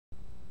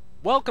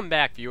Welcome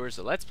back, viewers,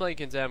 to Let's Play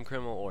Condemned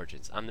Criminal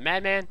Origins. I'm the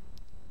Madman.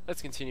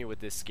 Let's continue with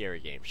this scary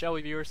game, shall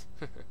we, viewers?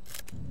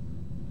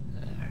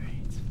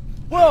 Alright.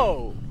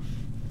 Whoa!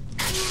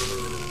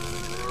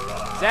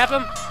 Zap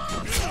him,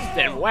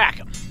 then whack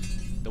him.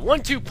 The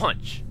 1-2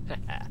 punch.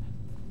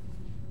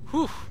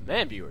 Whew,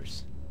 man,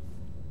 viewers.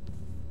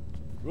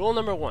 Rule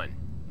number 1.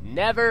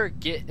 Never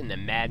get in the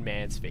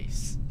madman's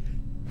face.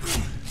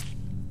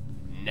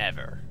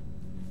 Never.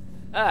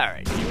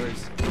 Alright,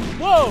 viewers.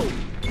 Whoa!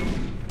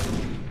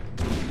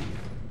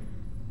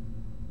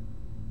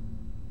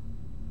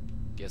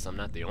 Guess I'm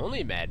not the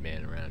only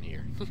madman around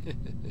here.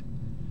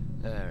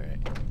 Alright.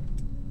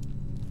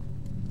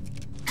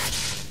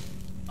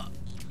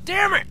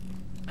 Damn it!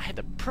 I had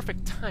the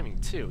perfect timing,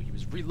 too. He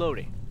was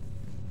reloading.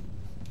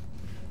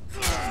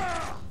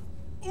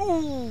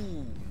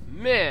 Ooh!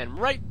 Man,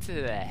 right to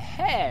the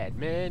head,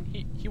 man.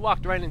 He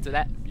walked right into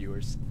that,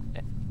 viewers.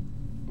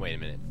 Wait a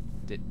minute.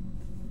 Did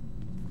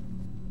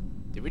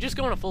we just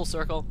go in a full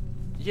circle?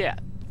 Yeah.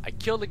 I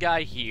killed a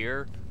guy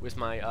here with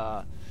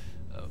my,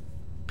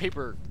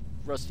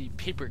 rusty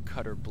paper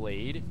cutter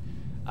blade.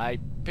 I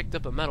picked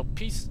up a metal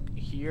piece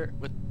here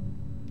with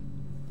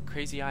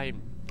crazy eye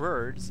and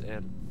birds,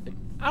 and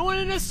I went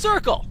in a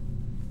circle!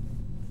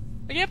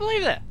 I can't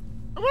believe that!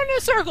 I went in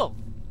a circle!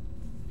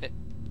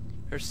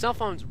 Her cell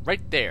phone's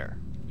right there.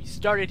 We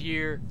started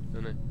here,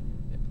 and then...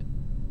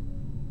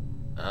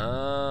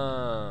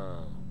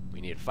 Oh, we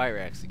need a fire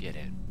axe to get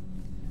in.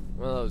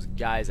 One of those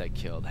guys I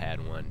killed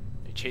had one.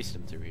 I chased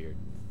him through here.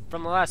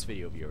 From the last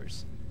video,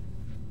 viewers.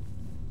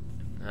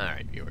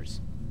 Alright,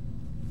 viewers.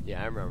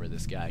 Yeah, I remember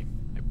this guy.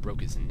 I broke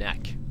his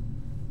neck.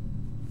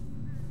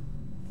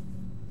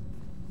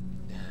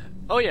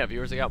 Oh yeah,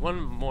 viewers, I got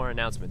one more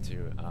announcement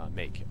to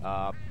make.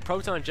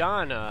 Proton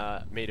John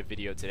made a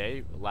video today,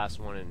 the last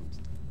one in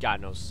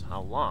God knows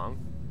how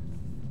long.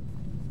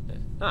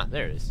 Ah,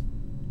 there it is.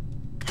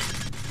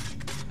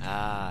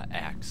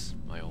 Axe,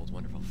 my old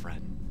wonderful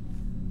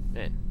friend.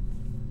 Man,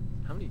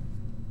 how many...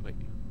 Wait.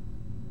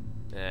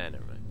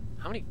 Never mind.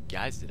 How many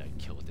guys did I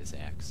kill with this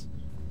axe?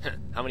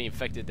 How many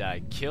infected did I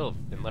kill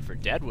and left for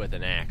dead with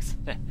an axe?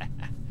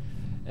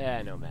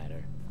 No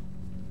matter.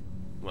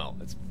 Well,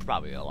 it's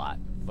probably a lot,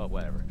 but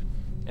whatever.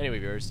 Anyway,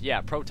 viewers, yeah,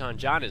 Proton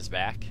John is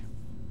back.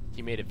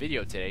 He made a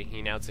video today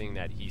announcing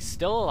that he's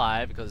still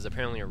alive because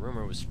apparently a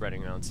rumor was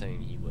spreading around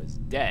saying he was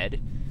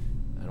dead.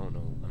 I don't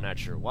know, I'm not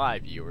sure why,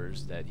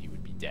 viewers, that he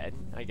would be dead.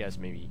 I guess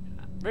maybe...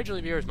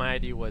 Originally, viewers, my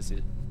idea was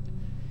that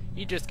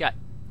he just got,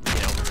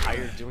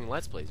 tired of doing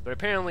Let's Plays. But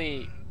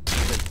apparently,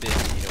 he's been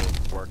busy, with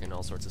work and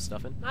all sorts of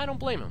stuff, and I don't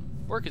blame him.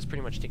 Work has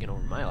pretty much taken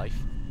over my life.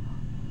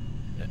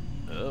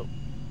 Oh.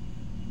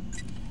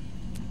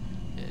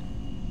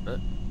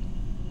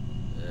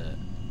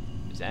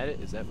 Is that it?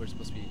 Is that we're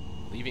supposed to be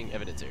leaving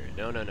evidence area?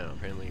 No.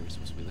 Apparently we're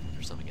supposed to be looking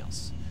for something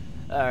else.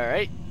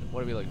 Alright.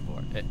 What are we looking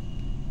for?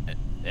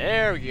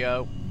 There we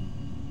go.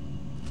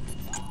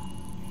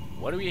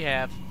 What do we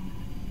have?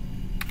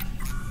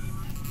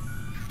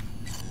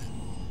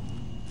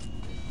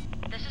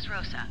 This is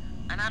Rosa.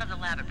 I'm out of the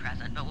lab at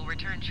present, but will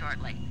return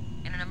shortly.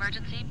 In an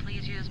emergency,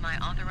 please use my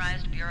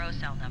authorized bureau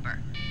cell number.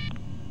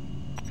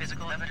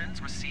 Physical evidence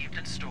received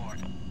and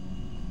stored.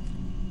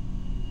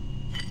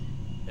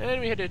 And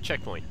we hit a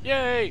checkpoint.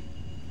 Yay!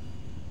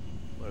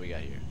 What do we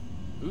got here?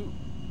 Ooh,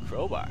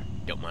 crowbar.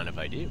 Don't mind if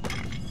I do.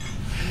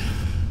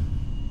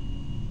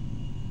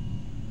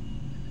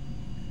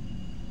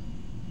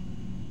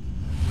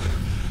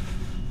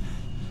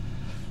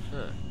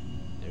 Huh.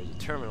 There's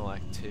terminal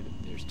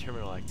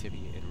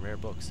activity in rare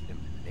books. It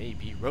may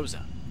be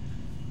Rosa.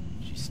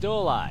 She's still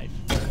alive.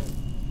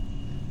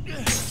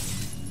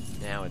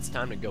 Now it's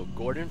time to go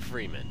Gordon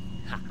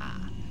Freeman.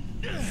 Haha.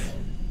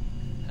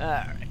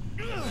 Alright.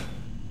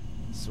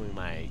 Swing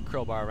my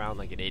crowbar around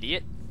like an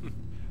idiot.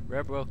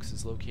 Rare Books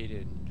is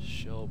located in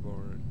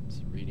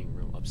Shelbourne's reading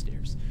room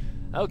upstairs.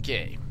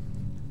 Okay.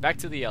 Back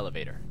to the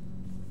elevator.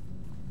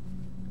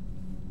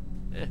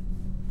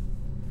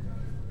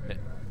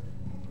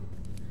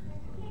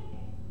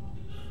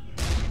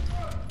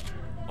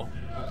 Oh,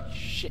 holy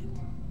shit.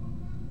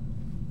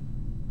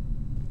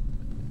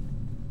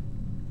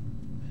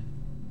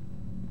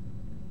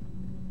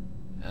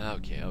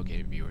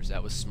 Okay, viewers,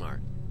 that was smart.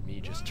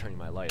 Me just turning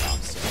my light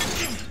off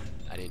so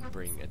I didn't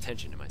bring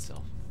attention to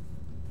myself.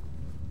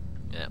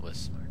 That was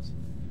smart.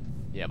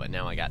 Yeah, but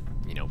now I got,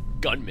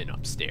 gunmen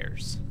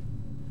upstairs.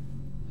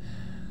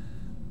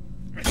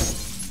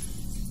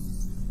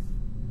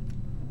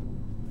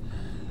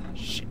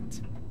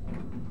 Shit.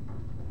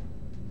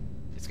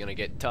 It's gonna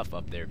get tough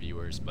up there,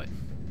 viewers, but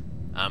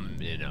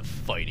I'm in a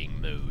fighting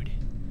mood.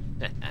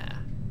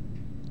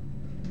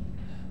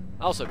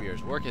 Also,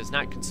 viewers, work has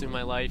not consumed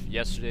my life.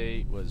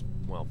 Yesterday was,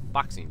 well,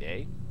 Boxing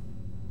Day.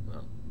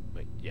 Well,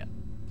 wait, yeah.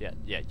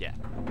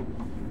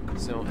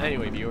 So,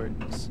 anyway,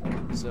 viewers,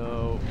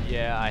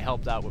 yeah, I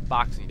helped out with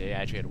Boxing Day. I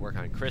actually had to work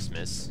on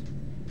Christmas.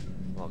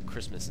 Well,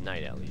 Christmas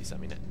night, at least. I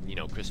mean,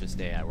 Christmas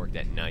Day, I worked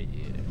at night,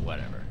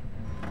 whatever.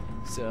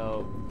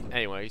 So,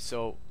 anyway,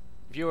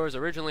 viewers,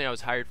 originally I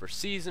was hired for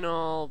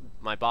seasonal.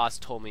 My boss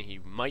told me he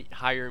might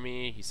hire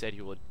me. He said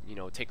he would, you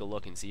know, take a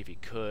look and see if he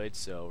could.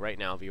 So right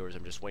now, viewers,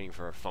 I'm just waiting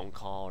for a phone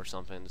call or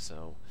something.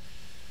 So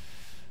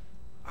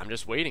I'm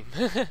just waiting.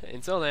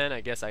 Until then,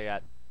 I guess I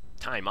got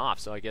time off.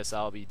 So I guess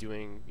I'll be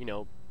doing, you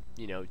know,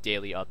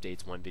 daily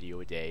updates, 1 video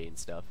a day and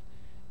stuff.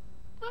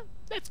 Well,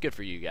 that's good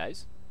for you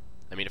guys.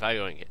 I mean, if I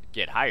don't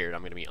get hired,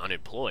 I'm going to be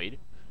unemployed.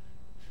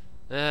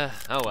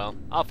 Oh well,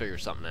 I'll figure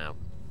something out.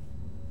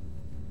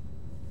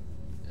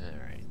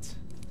 Alright.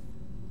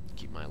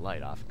 Keep my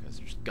light off because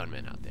there's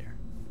gunmen out there.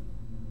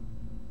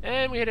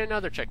 And we hit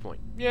another checkpoint.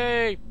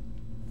 Yay!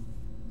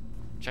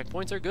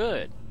 Checkpoints are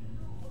good.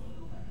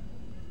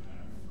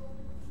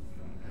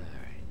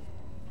 Alright.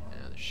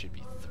 Now there should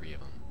be 3 of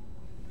them.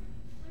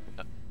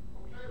 Oh.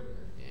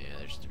 Yeah,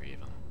 there's 3 of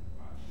them.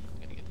 I'm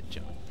gonna get the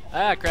jump.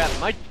 Ah, crap.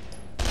 My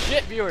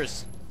shit,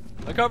 viewers!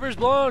 My cover's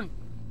blown!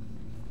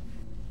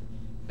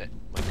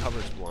 My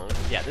cover's blown.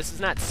 Yeah, this is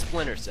not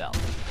Splinter Cell.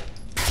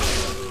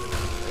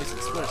 At least in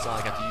Splinter Cell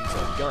I got to use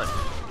a gun.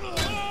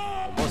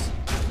 Almost.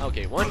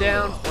 Okay, 1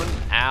 down, 1.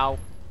 Ow.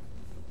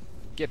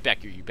 Get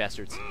back here, you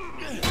bastards.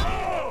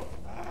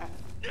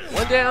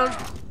 1 down.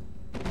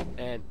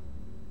 And.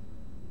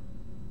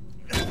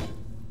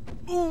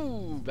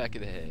 Ooh, back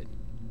of the head.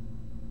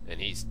 And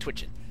he's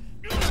twitching.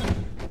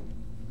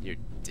 You're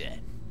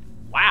dead.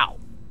 Wow.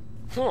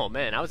 Oh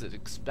man, I was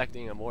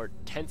expecting a more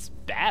tense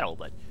battle,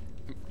 but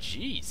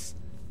jeez.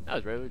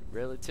 That was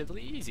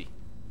relatively easy.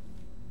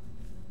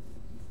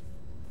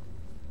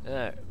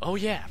 Oh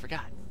yeah, I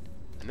forgot.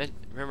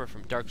 Remember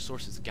from Dark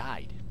Source's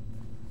guide.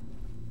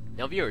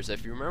 Now viewers,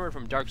 if you remember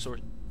from Dark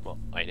Source, well,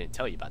 I didn't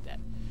tell you about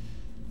that.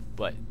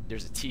 But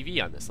there's a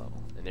TV on this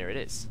level, and there it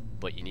is.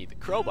 But you need the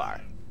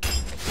crowbar.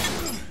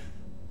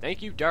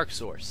 Thank you, Dark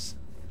Source,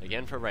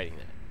 again for writing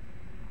that.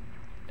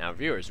 Now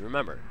viewers,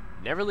 remember,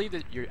 never leave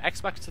your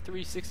Xbox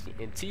 360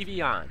 and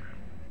TV on.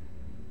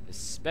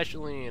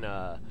 Especially in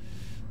a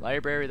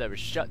library that was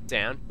shut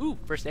down. Ooh,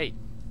 first aid.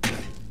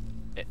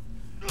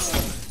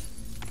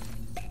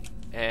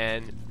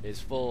 And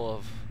is full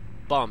of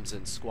bums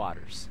and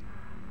squatters.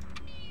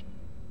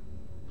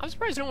 I'm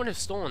surprised no one has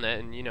stolen that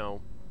and, you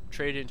know,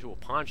 traded into a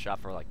pawn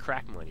shop for like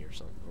crack money or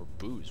something. Or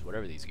booze,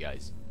 whatever these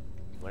guys,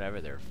 whatever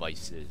their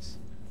vice is.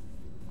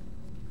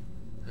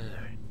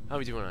 Alright, how are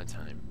we doing on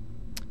time?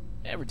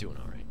 Yeah, we're doing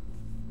alright.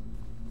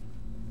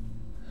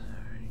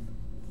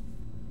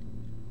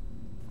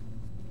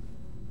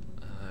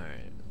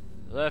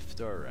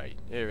 Left or right,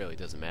 it really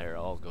doesn't matter. It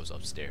all goes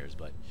upstairs,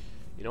 but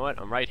you know what?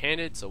 I'm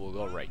right-handed, so we'll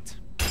go right.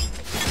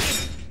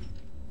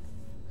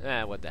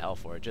 What the hell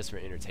for it? Just for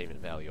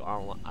entertainment value.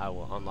 I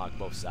will unlock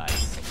both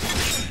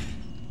sides.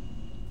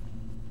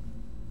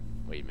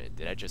 Wait a minute,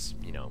 did I just,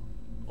 you know,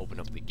 open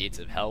up the gates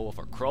of hell with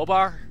a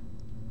crowbar?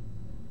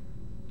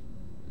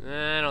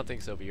 I don't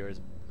think so, viewers.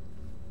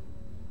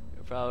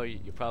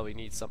 You probably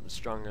need something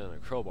stronger than a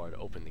crowbar to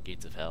open the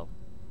gates of hell.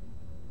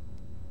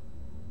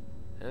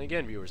 And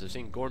again, viewers, I've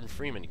seen Gordon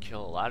Freeman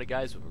kill a lot of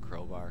guys with a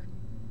crowbar.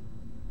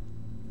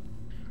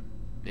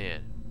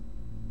 Man.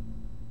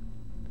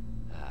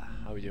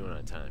 How are we doing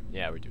on time?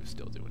 Yeah, we're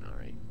still doing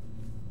alright.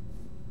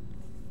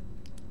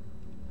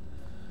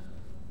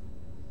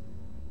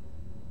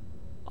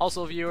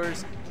 Also,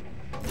 viewers...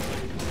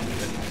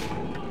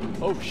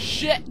 Oh,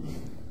 shit!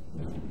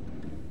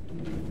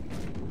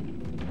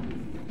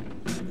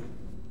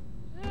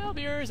 Well,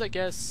 viewers, I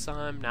guess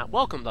I'm not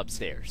welcomed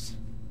upstairs.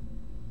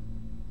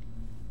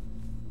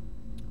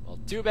 Well,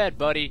 too bad,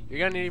 buddy. You're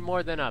gonna need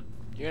more than a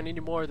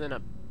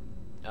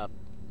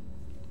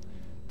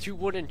 2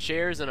 wooden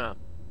chairs and a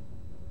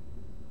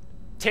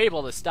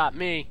table to stop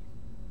me.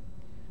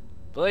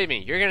 Believe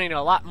me, you're gonna need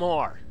a lot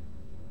more.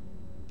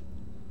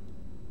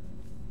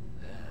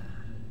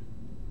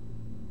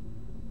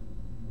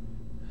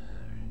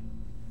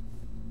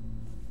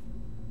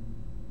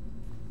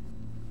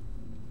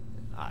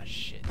 Ah,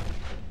 shit.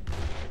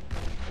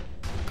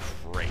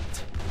 Great.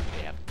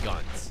 They have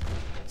guns.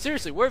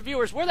 Seriously,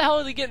 viewers, where the hell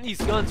are they getting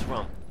these guns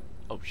from?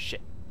 Oh,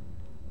 shit.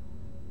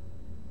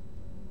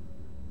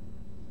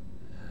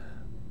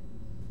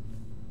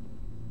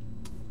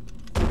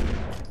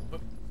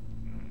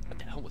 What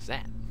the hell was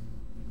that?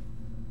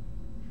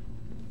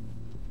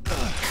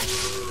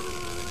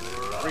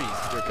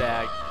 Freeze, your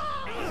bag.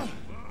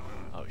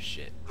 Oh,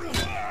 shit.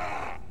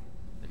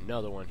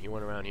 Another one. He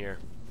went around here.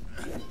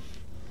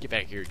 Get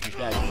back here,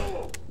 douchebag.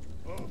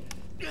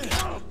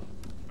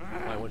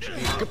 Why won't you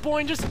be a good boy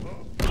and just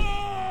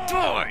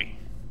die?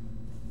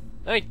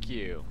 Thank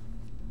you.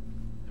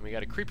 And we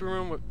got a creepy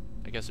room.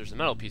 I guess there's a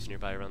metal piece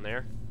nearby around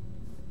there.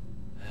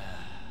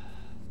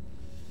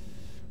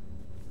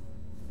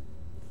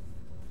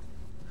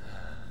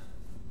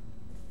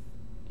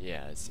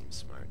 Yeah, it seems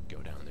smart. Go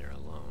down there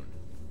alone.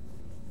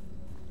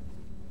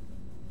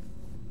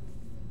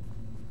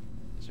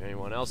 Is there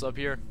anyone else up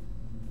here?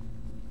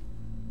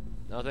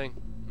 Nothing?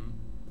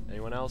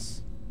 Anyone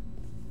else?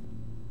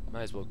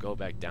 Might as well go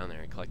back down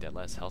there and collect that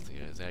last health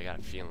because I got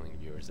a feeling,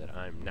 viewers, that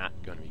I'm not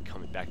going to be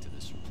coming back to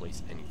this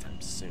place anytime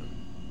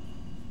soon.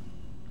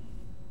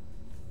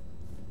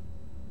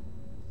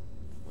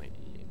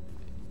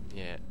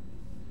 Yeah.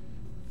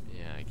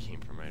 Yeah, I came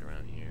from right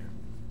around here.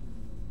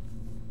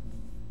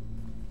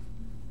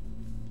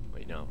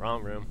 Wait, no,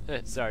 wrong room.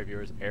 Sorry,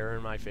 viewers. Error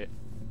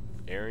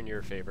in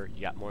your favor.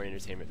 You got more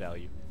entertainment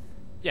value.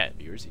 Yeah,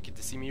 viewers, you get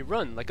to see me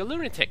run like a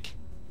lunatic.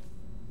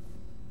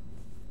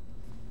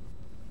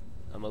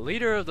 I'm a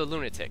leader of the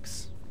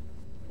lunatics.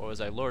 Or was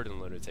I Lord of the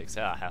Lunatics?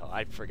 Ah, hell,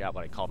 I forgot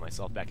what I called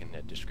myself back in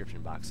that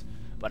description box.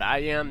 But I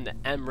am the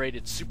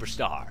M-rated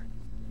superstar.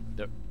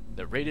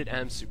 The rated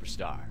M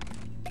superstar.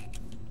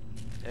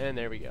 And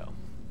there we go.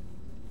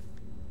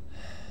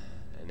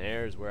 And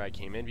there's where I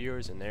came in,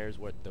 viewers, and there's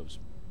what those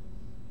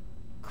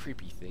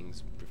creepy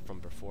things from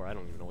before. I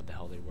don't even know what the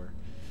hell they were.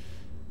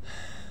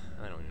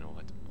 I don't even know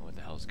what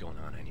the hell's going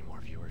on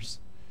anymore, viewers.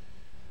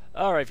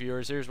 Alright,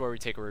 viewers, here's where we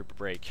take a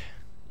break.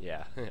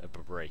 Yeah, a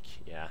break,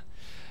 yeah.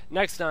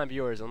 Next time,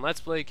 viewers, on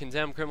Let's Play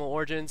Condemned Criminal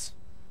Origins,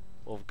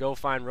 we'll go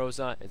find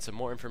Rosa and some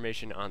more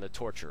information on the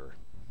torturer.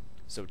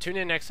 So tune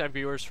in next time,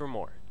 viewers, for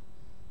more.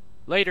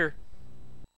 Later!